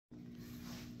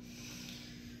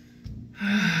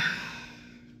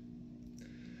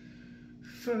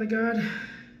Father God,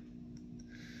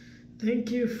 thank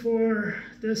you for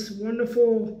this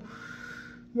wonderful,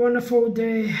 wonderful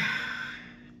day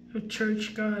of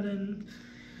church, God, and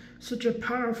such a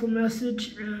powerful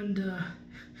message, and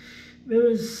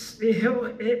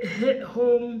it hit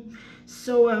home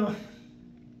so well.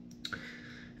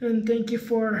 And thank you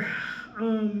for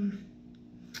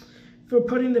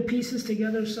putting the pieces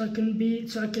together so I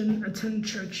can attend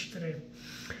church today.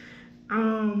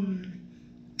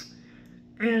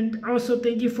 And also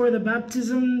thank you for the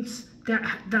baptisms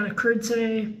that occurred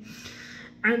today.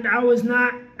 And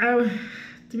to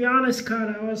be honest,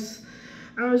 God, I was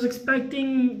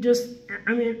expecting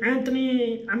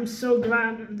Anthony. I'm so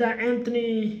glad that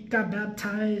Anthony got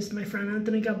baptized. My friend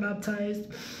Anthony got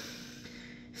baptized.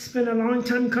 It's been a long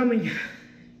time coming.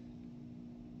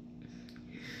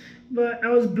 But I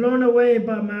was blown away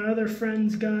by my other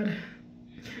friends, God.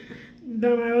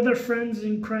 By my other friends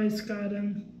in Christ, God,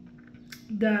 and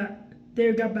that they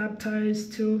got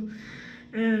baptized too.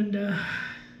 And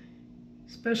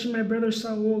especially my brother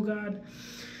Saul, God.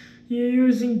 You're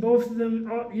using both of them.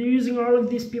 You're using all of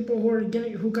these people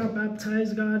who got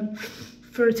baptized, God,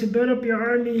 to build up your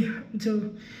army,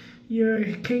 to your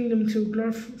kingdom, to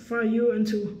glorify you, and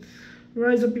to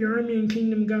rise up your army and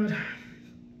kingdom, God.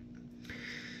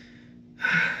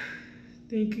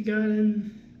 Thank you, God,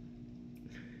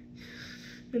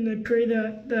 and I pray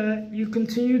that you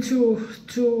continue to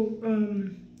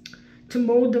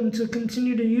mold them, to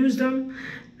continue to use them,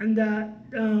 and that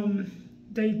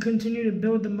you continue to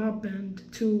build them up and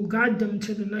to guide them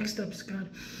to the next steps, God.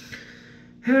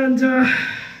 And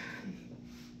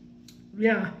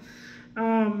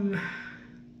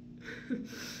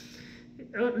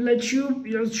let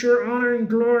your honor and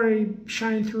glory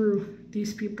shine through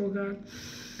these people, God,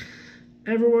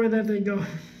 everywhere that they go.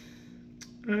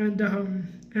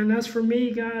 And as for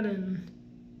me, God, and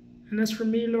as for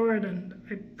me, Lord, and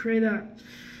I pray that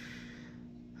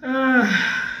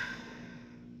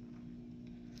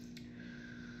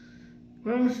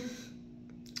well,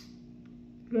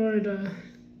 Lord,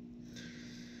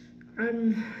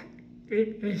 and I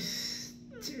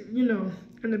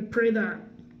pray that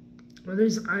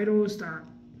these idols that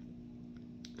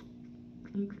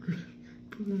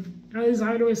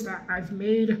I've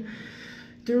made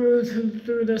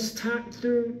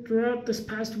throughout this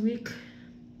past week,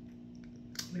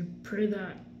 I pray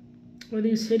that all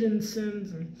these hidden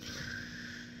sins and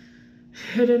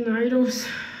hidden idols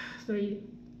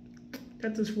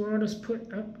that this world has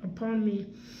put upon me,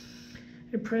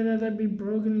 I pray that be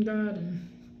broken, God, and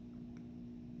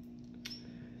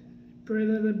pray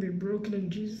that be broken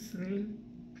in Jesus' name.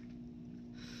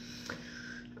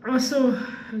 Also,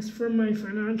 as for my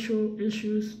financial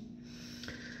issues,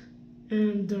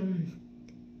 and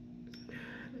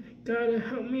God,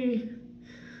 help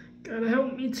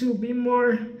me to be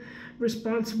more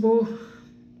responsible,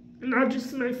 not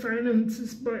just in my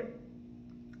finances, but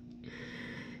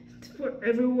for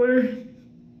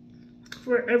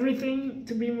everything,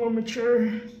 to be more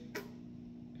mature,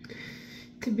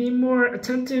 to be more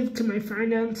attentive to my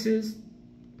finances,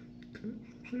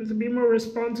 to be more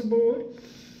responsible,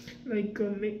 make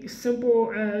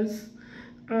simple as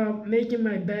making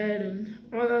my bed and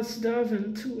all that stuff,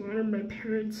 and to honor my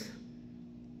parents.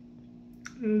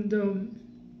 And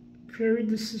every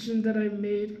decision that I've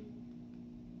made,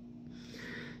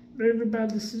 every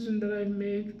bad decision that I've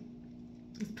made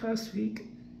this past week,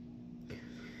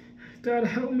 God,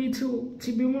 help me to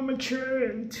be more mature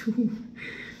and to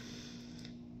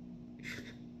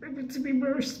be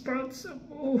more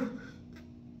responsible.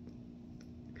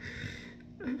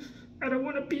 I don't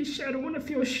want to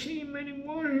feel shame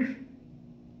anymore.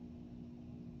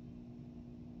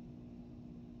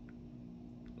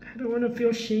 I don't want to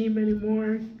feel shame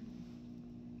anymore.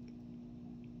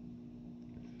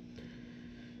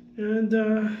 And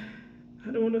I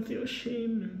don't want to feel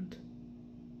shame,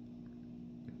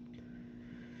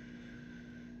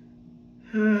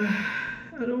 and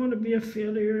I don't want to be a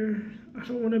failure. I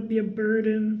don't want to be a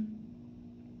burden.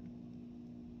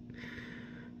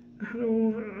 I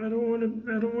don't want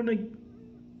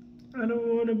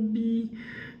to be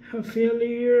a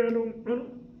failure. I don't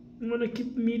want to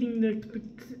keep meeting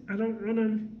I don't want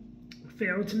to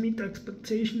fail to meet the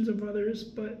expectations of others,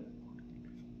 but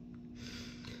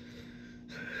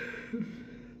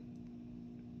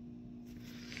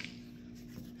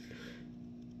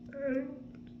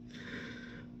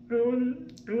I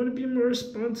want to be more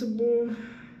responsible.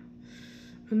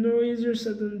 I know easier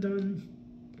said than done.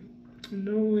 I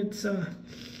know it's a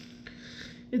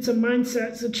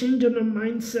mindset. It's a change in a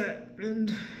mindset,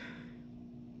 and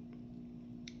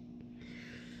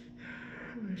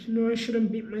I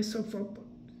shouldn't beat myself up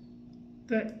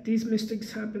that these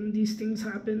mistakes happen, these things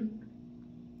happen.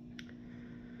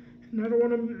 And I don't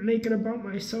want to make it about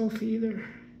myself either.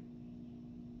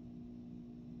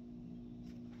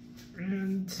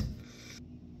 And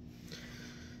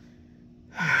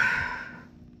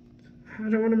I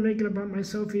don't want to make it about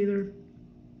myself either.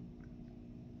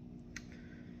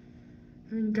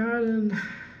 And God, and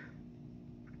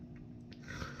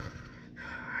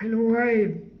I know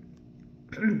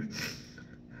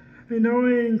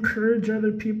I encourage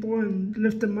other people and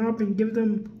lift them up and give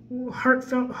them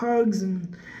heartfelt hugs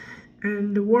and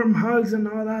warm hugs and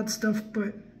all that stuff,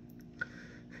 but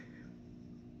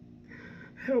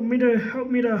help me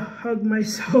to hug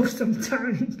myself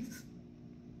sometimes.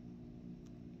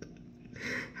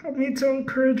 Help me to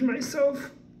encourage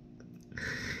myself.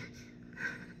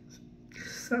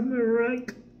 'Cause I'm a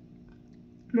wreck.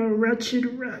 I'm a wretched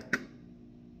wreck.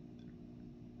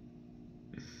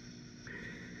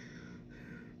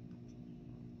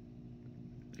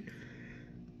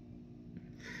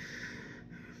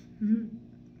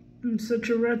 I'm such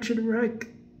a wretched wreck.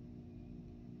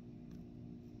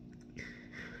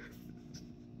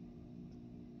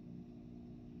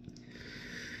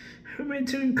 Help me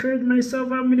to encourage myself.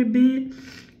 Help me to be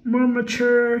more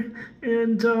mature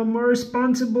and more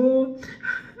responsible.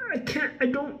 I can't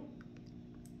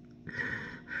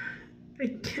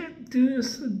do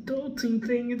this adulting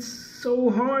thing. It's so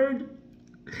hard.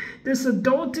 This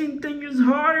adulting thing is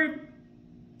hard.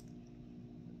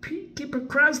 Keep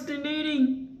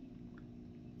procrastinating.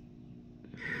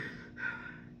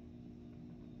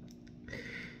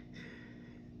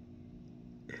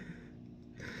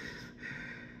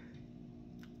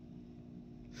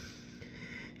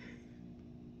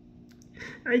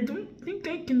 I don't think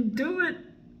I can do it.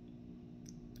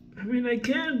 I mean, I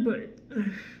can, but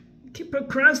keep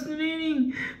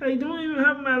procrastinating. I don't even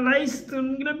have my license.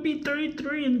 I'm gonna be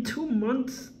 33 in 2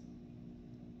 months.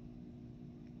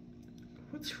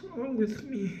 What's wrong with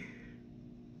me?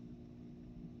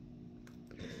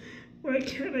 Why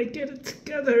can't I get it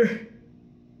together?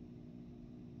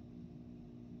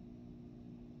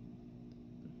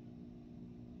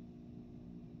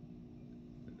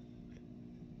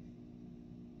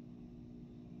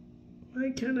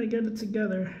 Why can't I get it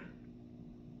together?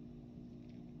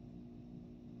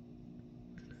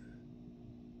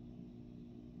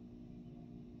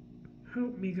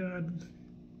 Help me, God.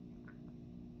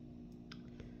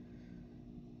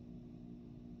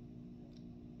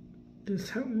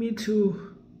 Just help me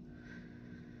to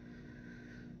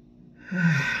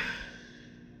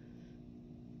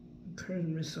encourage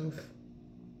myself.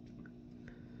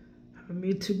 Help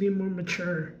me to be more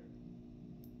mature.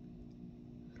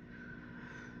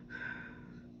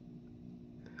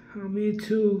 Help me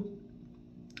to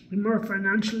be more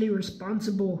financially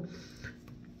responsible.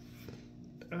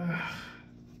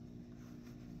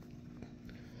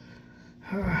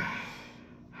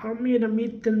 Help me to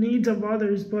meet the needs of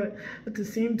others, but at the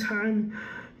same time,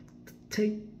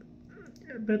 try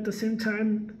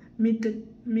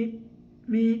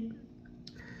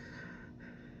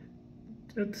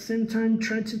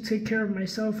to take care of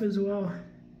myself as well.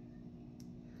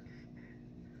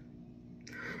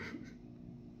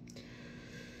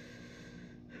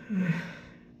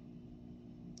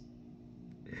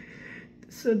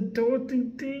 This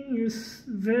adulting thing is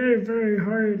very, very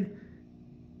hard.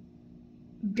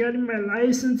 Getting my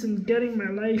license and getting my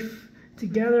life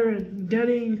together and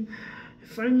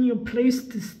finding a place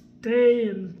to stay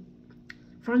and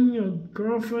finding a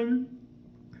girlfriend,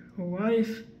 a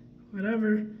wife,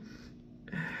 whatever.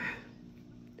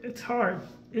 It's hard.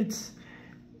 It's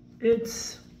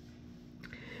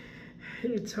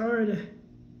hard.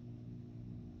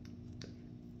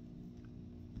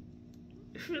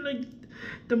 I feel like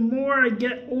the more I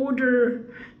get older,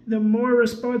 the more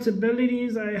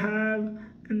responsibilities I have,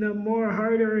 and the more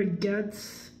harder it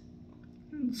gets.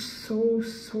 It's so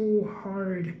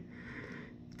hard.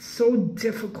 It's so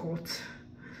difficult.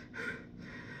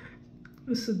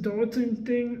 This adulting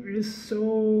thing is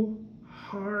so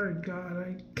hard, God.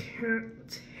 I can't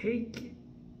take it.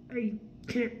 I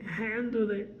can't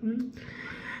handle it.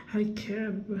 I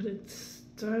can, but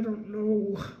I don't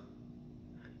know.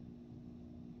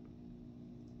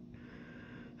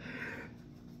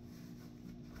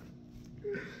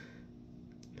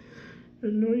 I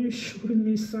know you're showing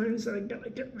me signs that I gotta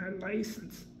get my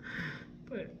license,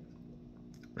 but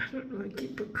I don't know, I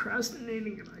keep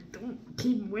procrastinating and I don't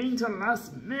keep waiting till the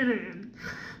last minute. And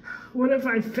what if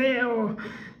I fail?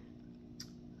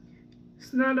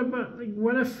 It's not about, like,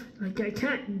 what if, like, I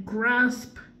can't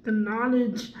grasp the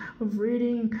knowledge of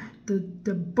reading the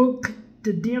book,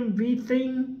 the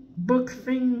DMV book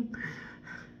thing.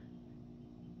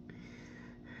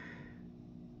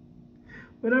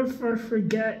 What if I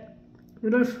forget?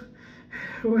 What if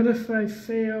I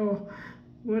fail?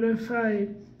 What if I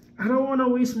don't want to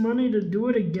waste money to do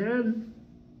it again.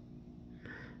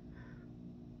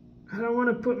 I don't want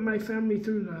to put my family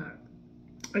through that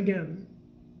again.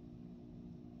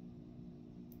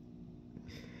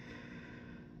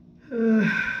 I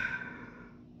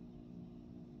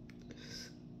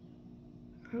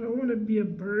don't want to be a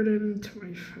burden to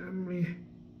my family.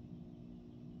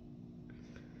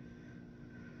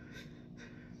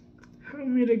 Help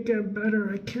me to get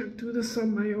better. I can't do this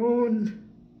on my own.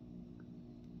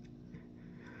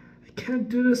 I can't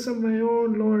do this on my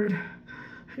own, Lord.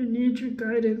 I need your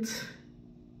guidance.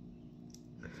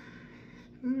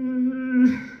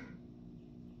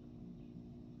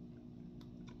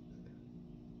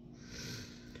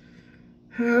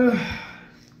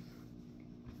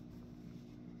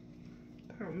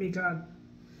 Help me, God.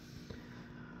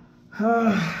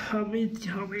 Help me,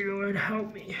 Lord.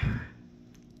 Help me.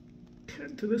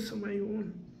 Can't do this on my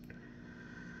own.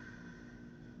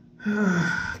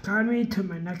 Guide me to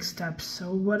my next steps.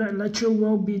 So let your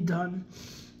will be done.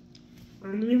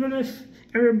 And even if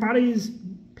everybody's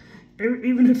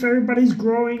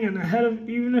growing and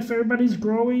even if everybody's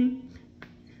growing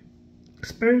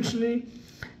spiritually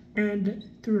and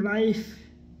through life,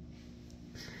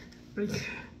 like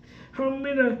help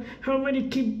me to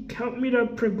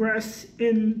progress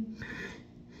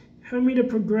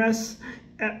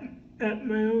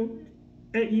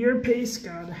at your pace,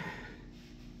 God,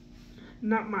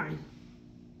 not mine.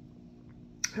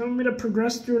 Help me to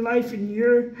progress through life in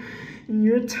your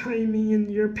timing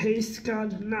and your pace,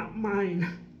 God, not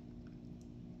mine.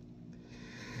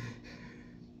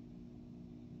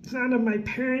 It's not at my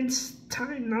parents'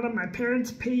 time, not at my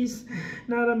parents' pace,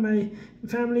 not at my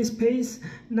family's pace,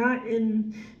 not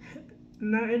in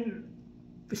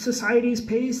society's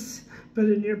pace, but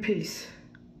in your pace.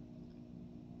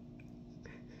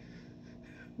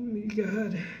 Oh my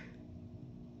God.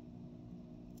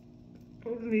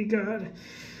 Oh my God.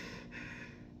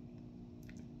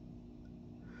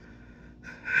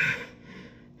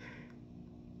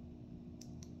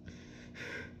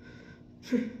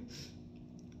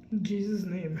 In Jesus'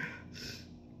 name,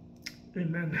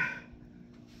 amen.